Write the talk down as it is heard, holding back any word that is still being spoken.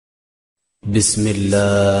بسم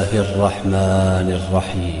الله الرحمن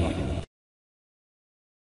الرحيم.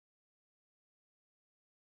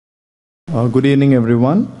 Good evening,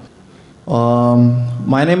 everyone.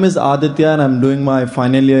 My name is Aditya and I'm doing my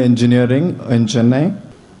final year engineering in Chennai.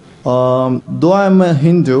 Though I'm a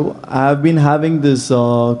Hindu, I've been having this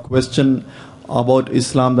question about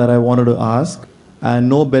Islam that I wanted to ask, and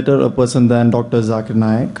no better a person than Dr. Zakir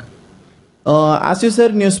Naik. As you said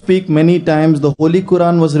in your speak many times, the Holy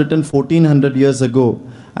Quran was written 1400 years ago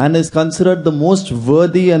and is considered the most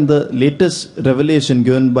worthy and the latest revelation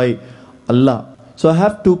given by Allah. So I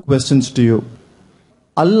have two questions to you.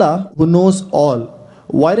 Allah, who knows all,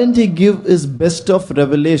 why didn't He give His best of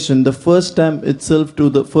revelation the first time itself to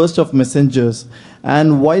the first of messengers?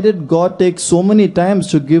 And why did God take so many times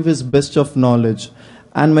to give His best of knowledge?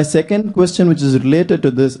 And my second question, which is related to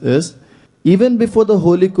this, is even before the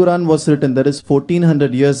Holy Quran was written, that is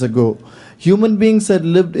 1400 years ago, human beings had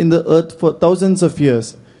lived in the earth for thousands of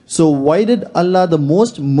years. So why did Allah, the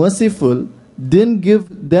most merciful, didn't give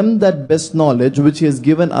them that best knowledge which He has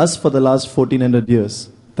given us for the last 1400 years?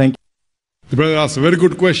 Thank you. The brother asked a very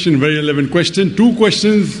good question, very relevant question. Two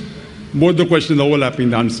questions, both the questions overlapping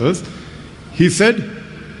the answers. He said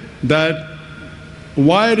that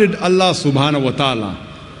why did Allah subhanahu wa ta'ala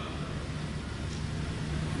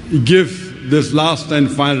give this last and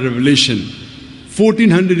final revelation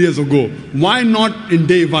 1400 years ago? Why not in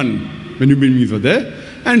day one when human beings were there?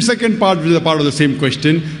 And second part, which is a part of the same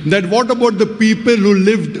question, that what about the people who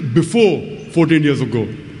lived before 14 years ago?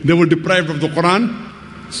 They were deprived of the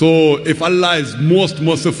Quran. So if Allah is most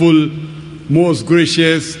merciful, most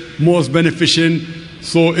gracious, most beneficent,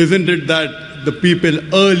 so isn't it that the people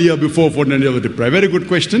earlier before 1400 years were deprived? Very good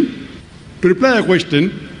question. To reply a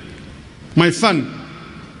question, my son,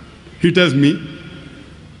 he tells me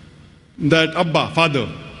that, Abba, father,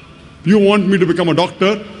 you want me to become a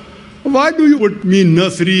doctor? Why do you put me in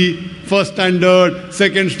nursery, first standard,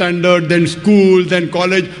 second standard, then school, then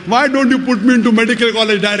college? Why don't you put me into medical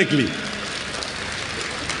college directly?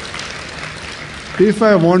 If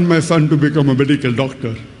I want my son to become a medical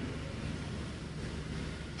doctor,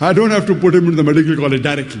 I don't have to put him into the medical college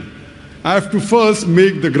directly. I have to first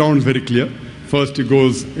make the grounds very clear. First he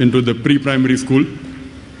goes into the pre-primary school,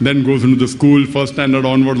 then goes into the school, first standard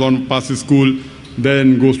onwards, passes school,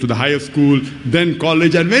 then goes to the higher school, then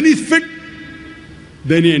college, and when he's fit,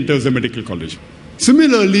 then he enters the medical college.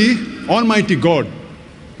 Similarly, Almighty God,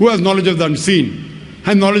 who has knowledge of the unseen,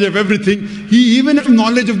 has knowledge of everything, He even has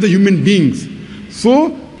knowledge of the human beings.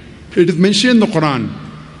 So, it is mentioned in the Quran,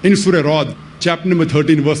 in Surah Ra'd, chapter number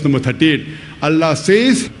 13, verse number 38, Allah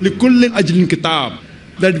says, لِكُلِّ أَجْلٍ كِتَابٍ,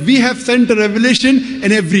 that we have sent a revelation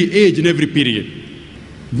in every age, in every period.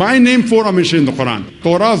 By name, four are mentioned in the Quran: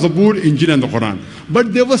 Torah, Zabur, Injil, and the Quran.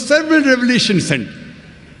 But there were several revelations sent.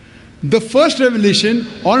 The first revelation,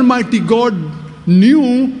 Almighty God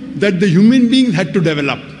knew that the human beings had to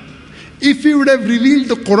develop. If He would have revealed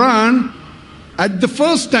the Quran at the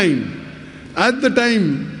first time, at the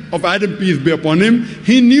time of Adam, peace be upon him,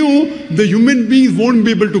 He knew the human beings won't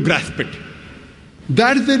be able to grasp it.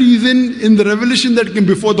 That is the reason in the revelation that came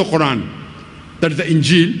before the Quran, that is the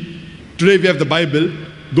Injil. Today we have the Bible.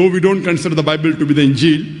 Though we don't consider the Bible to be the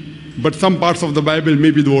Injil, but some parts of the Bible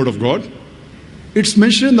may be the Word of God. It's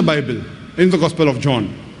mentioned in the Bible, in the Gospel of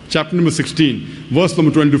John, chapter number 16, verse number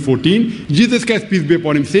 12 to 14. Jesus Christ, peace be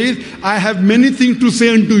upon Him, says, I have many things to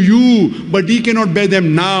say unto you, but ye cannot bear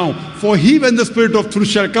them now. For He, when the Spirit of truth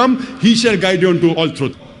shall come, He shall guide you unto all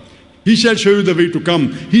truth. He shall show you the way to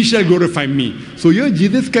come. He shall glorify me. So here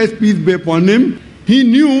Jesus Christ, peace be upon Him, He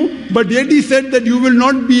knew, but yet He said that you will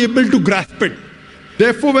not be able to grasp it.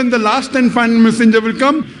 Therefore, when the last and final messenger will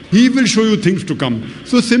come, he will show you things to come.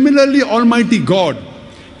 So similarly, Almighty God,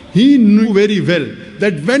 He knew very well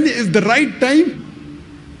that when is the right time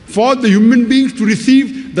for the human beings to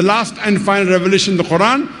receive the last and final revelation, the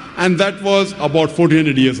Quran, and that was about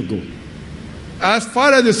 1400 years ago. As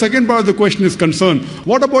far as the second part of the question is concerned,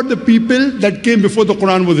 what about the people that came before the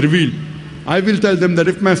Quran was revealed? I will tell them that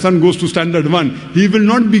if my son goes to standard 1, he will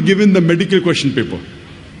not be given the medical question paper.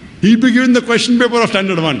 He'll be given the question paper of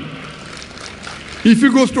standard 1. If he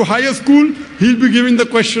goes to higher school, he'll be given the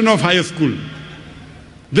question of higher school.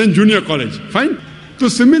 Then junior college. Fine? So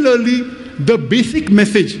similarly, the basic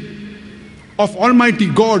message of Almighty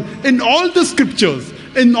God in all the scriptures,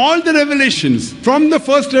 in all the revelations, from the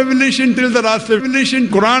first revelation till the last revelation,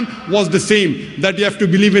 Quran was the same. That you have to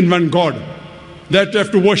believe in one God. That you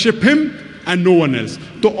have to worship Him and no one else.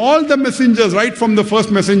 So all the messengers, right from the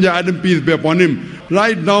first messenger, Adam, peace be upon him,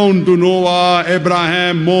 right down to Noah,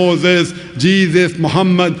 Abraham, Moses, Jesus,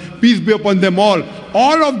 Muhammad, peace be upon them all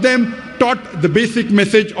of them taught the basic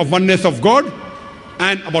message of oneness of God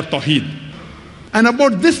and about Tawheed. And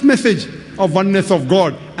about this message of oneness of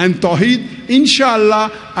God and Tawheed,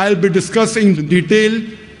 inshallah, I'll be discussing in detail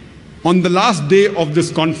on the last day of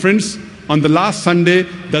this conference, on the last Sunday,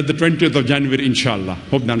 that's the 20th of January, inshallah.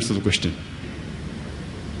 Hope that answers the question.